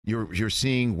You're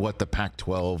seeing what the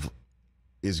Pac-12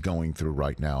 is going through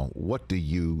right now. What do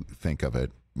you think of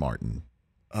it, Martin?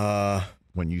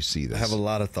 When you see this, I have a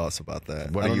lot of thoughts about that.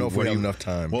 I don't know if we have enough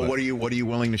time. Well, what are you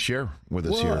willing to share with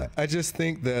us here? I just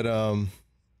think that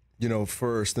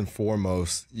first and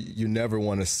foremost, you never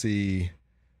want to see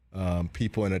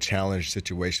people in a challenged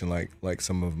situation like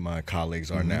some of my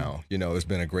colleagues are now. It's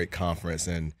been a great conference,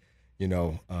 and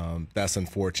that's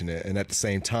unfortunate. And at the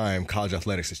same time, college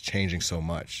athletics is changing so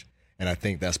much, and I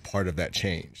think that's part of that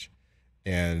change.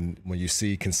 And when you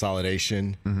see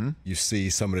consolidation, you see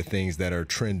some of the things that are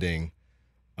trending.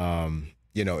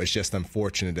 It's just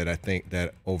unfortunate that I think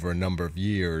that over a number of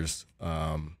years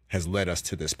has led us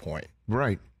to this point.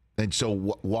 Right. And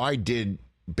so why did,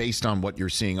 based on what you're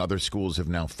seeing, other schools have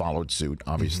now followed suit.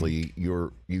 Obviously,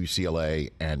 your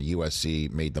UCLA and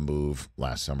USC made the move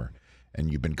last summer,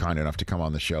 and you've been kind enough to come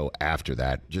on the show after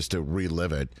that just to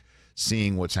relive it,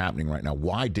 seeing what's happening right now.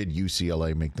 Why did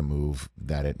UCLA make the move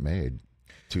that it made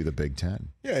to the Big Ten?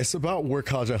 Yeah, it's about where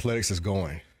college athletics is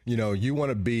going. You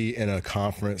want to be in a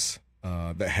conference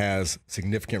that has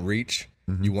significant reach.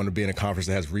 You want to be in a conference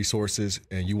that has resources,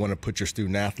 and you want to put your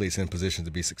student athletes in position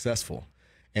to be successful.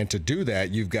 And to do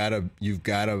that, you've got to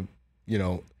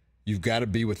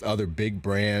be with other big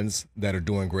brands that are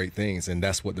doing great things, and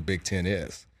that's what the Big Ten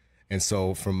is. And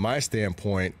so, from my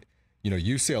standpoint,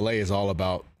 UCLA is all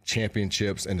about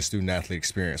championships and the student athlete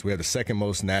experience. We have the second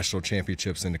most national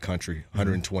championships in the country,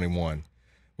 121.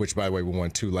 Which, by the way, we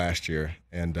won 2 last year,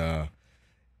 and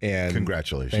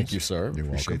congratulations. Thank you, sir. You're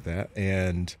Appreciate welcome. that.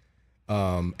 And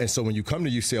so when you come to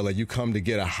UCLA, you come to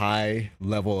get a high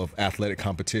level of athletic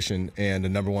competition and the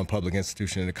number 1 public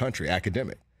institution in the country,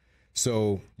 academic.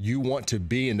 So you want to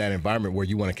be in that environment where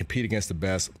you want to compete against the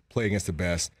best, play against the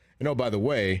best. And oh, by the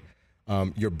way,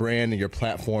 your brand and your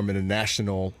platform and the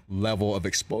national level of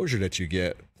exposure that you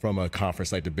get from a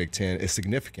conference like the Big Ten is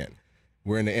significant.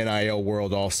 We're in the NIL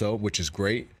world also, which is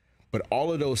great. But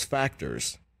all of those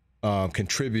factors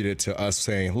contributed to us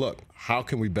saying, look, how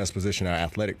can we best position our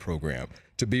athletic program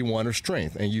to be one of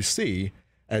strength? And you see,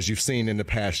 as you've seen in the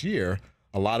past year,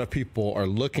 a lot of people are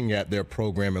looking at their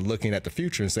program and looking at the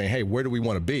future and saying, hey, where do we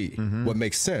want to be? What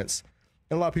makes sense?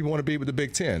 And a lot of people want to be with the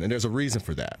Big Ten. And there's a reason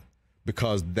for that,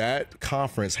 because that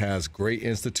conference has great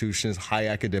institutions, high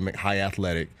academic, high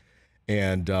athletic.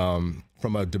 And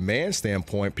from a demand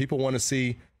standpoint, people want to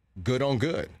see good on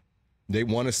good. They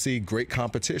want to see great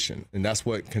competition, and that's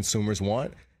what consumers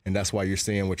want, and that's why you're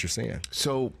seeing what you're seeing.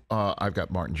 So I've got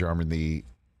Martin Jarmond, the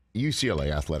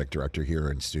UCLA athletic director,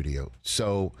 here in studio.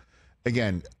 So,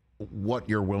 again, what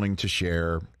you're willing to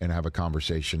share and have a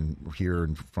conversation here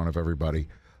in front of everybody,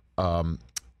 what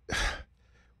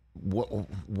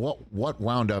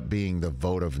wound up being the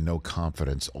vote of no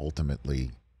confidence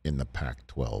ultimately in the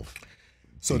Pac-12?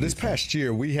 So this past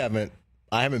year,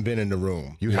 I haven't been in the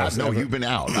room. You have? No, you've been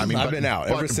out. I mean, I've been out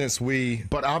ever since we.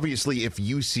 But obviously, if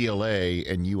UCLA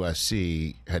and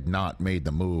USC had not made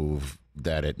the move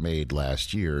that it made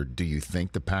last year, do you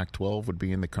think the Pac-12 would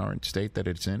be in the current state that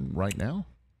it's in right now?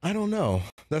 I don't know.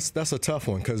 That's a tough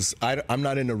one, because I'm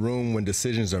not in the room when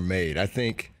decisions are made. I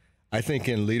think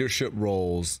in leadership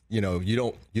roles, you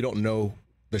don't know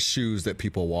the shoes that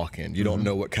people walk in. You don't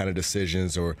know what kind of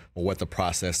decisions or what the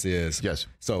process is. Yes.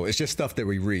 So it's just stuff that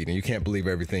we read, and you can't believe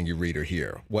everything you read or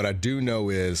hear. What I do know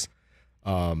is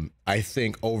I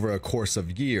think over a course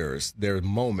of years, there are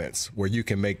moments where you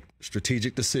can make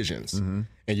strategic decisions, and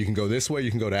you can go this way,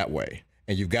 you can go that way,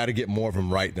 and you've got to get more of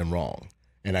them right than wrong.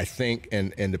 And I think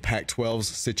in the Pac-12's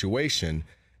situation,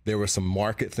 there were some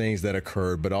market things that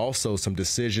occurred, but also some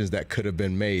decisions that could have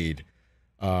been made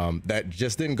that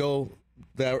just didn't go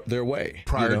their way.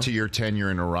 Prior to your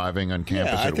tenure and arriving on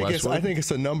campus at Westwood? I think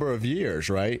it's a number of years,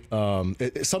 right?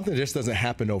 Something just doesn't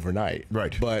happen overnight.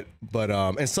 Right. But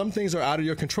and some things are out of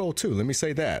your control too. Let me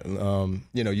say that.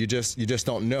 You just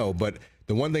don't know. But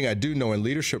the one thing I do know in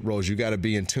leadership roles, you got to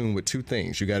be in tune with 2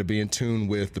 things. You got to be in tune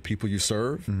with the people you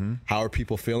serve. How are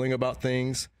people feeling about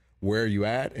things? Where are you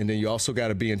at? And then you also got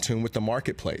to be in tune with the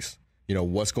marketplace.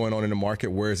 What's going on in the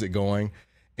market? Where is it going?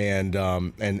 And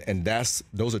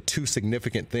those are 2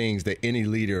 significant things that any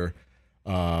leader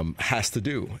has to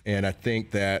do. And I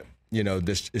think that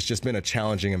it's just been a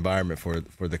challenging environment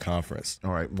for the conference.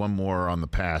 All right, one more on the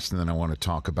past, and then I want to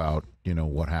talk about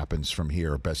what happens from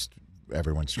here. Best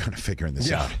everyone's kind of figuring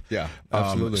this out. Yeah,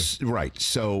 absolutely. Right.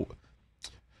 So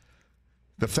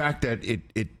the fact that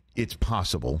it's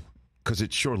possible, because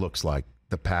it sure looks like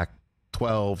the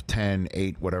Pac-12, 10,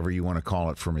 8, whatever you want to call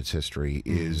it from its history,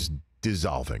 is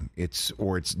dissolving. It's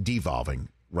devolving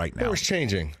right now. Or it's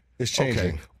changing. It's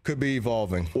changing. Okay. Could be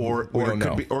evolving. Or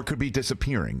could be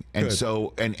disappearing. And Could.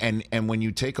 so and when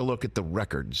you take a look at the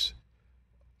records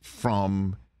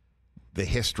from the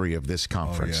history of this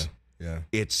conference,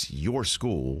 it's your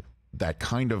school that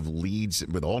kind of leads,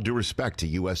 with all due respect to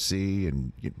USC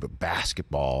and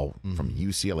basketball, from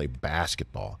UCLA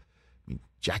basketball. I mean,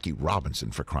 Jackie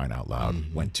Robinson, for crying out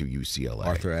loud, went to UCLA.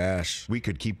 Arthur Ashe. We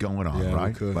could keep going on,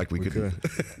 right? We could.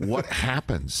 What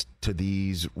happens to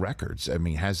these records? I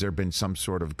mean, has there been some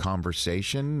sort of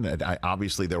conversation?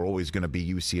 Obviously, they're always going to be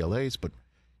UCLA's, but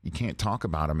you can't talk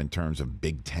about them in terms of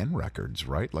Big Ten records,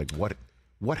 right? Like,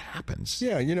 what happens?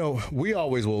 Yeah, we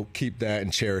always will keep that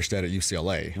and cherish that at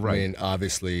UCLA. Right. I mean,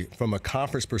 obviously, from a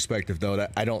conference perspective, though,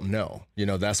 that I don't know.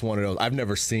 That's one of those. I've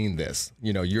never seen this.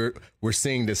 We're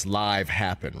seeing this live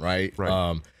happen, right?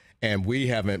 Right. And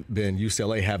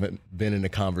UCLA haven't been in the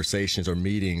conversations or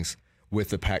meetings with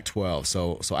the Pac-12.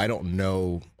 So I don't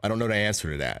know. I don't know the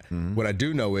answer to that. What I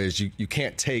do know is you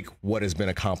can't take what has been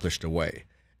accomplished away.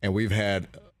 And we've had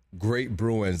great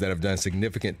Bruins that have done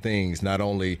significant things, not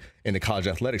only in the college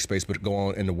athletic space, but go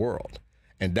on in the world.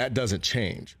 And that doesn't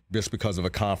change just because of a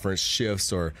conference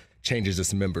shifts or changes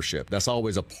its membership. That's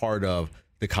always a part of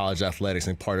the college athletics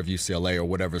and part of UCLA or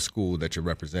whatever school that you're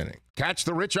representing. Catch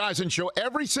the Rich Eisen Show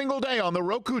every single day on the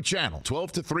Roku channel,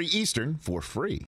 12 to 3 Eastern, for free.